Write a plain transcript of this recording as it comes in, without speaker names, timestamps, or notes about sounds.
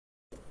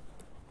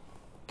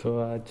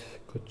तो आज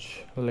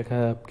कुछ लिखा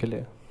है आपके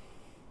लिए,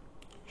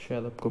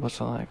 शायद आपको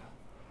पसंद आएगा।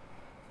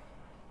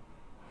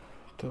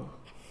 तो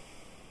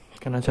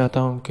कहना चाहता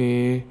हूँ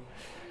कि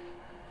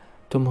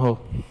तुम हो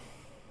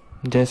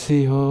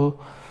जैसी हो,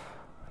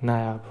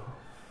 नायाब हो।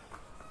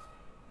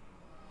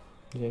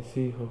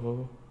 जैसी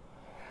हो,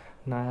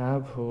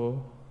 नायाब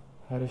हो।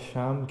 हर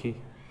शाम की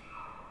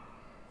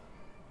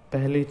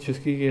पहली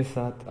चुस्की के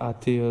साथ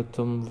आती हो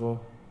तुम, वो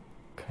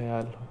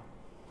ख्याल हो।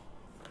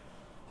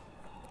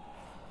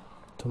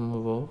 तुम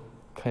वो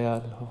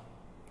ख्याल हो।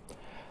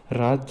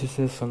 रात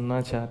जिसे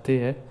सुनना चाहती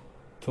है,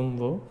 तुम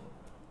वो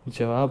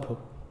जवाब हो।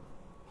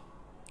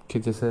 कि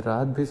जिसे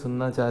रात भी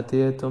सुनना चाहती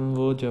है, तुम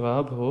वो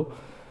जवाब हो।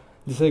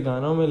 जिसे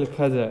गानों में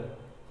लिखा जाए,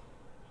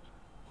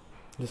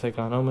 जिसे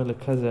गानों में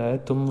लिखा जाए,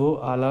 तुम वो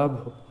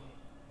आलाप हो।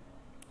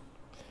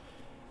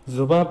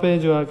 जुबां पे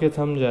जो आके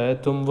थम जाए,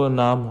 तुम वो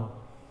नाम हो।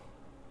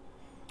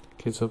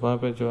 कि जुबां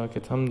पे जो आके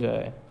थम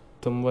जाए,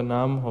 तुम वो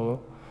नाम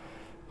हो।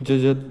 जो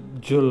जो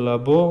जो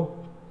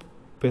लबों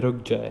पे रुक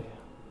जाए,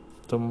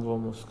 तुम वो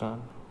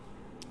मुस्कान।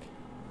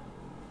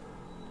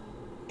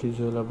 कि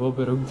जो लबों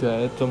पे रुक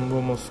जाए, तुम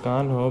वो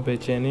मुस्कान हो।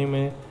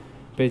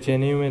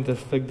 बेचैनी में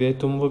दस्तक दे,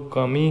 तुम वो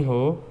कमी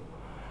हो।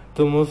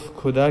 तुम उस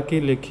खुदा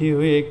की लिखी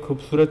हुई एक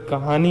खूबसूरत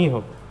कहानी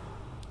हो।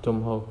 तुम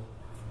हो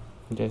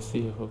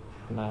जैसी हो,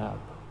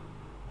 नायाब।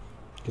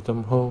 कि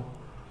तुम हो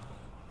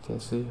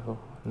जैसी हो,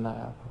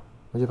 नायाब हो।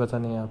 मुझे पता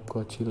नहीं आपको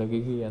अच्छी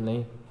लगेगी या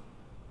नहीं,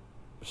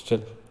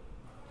 स्टिल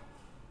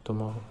तुम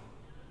हो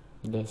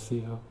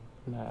जैसी हो,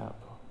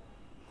 नायाब हो।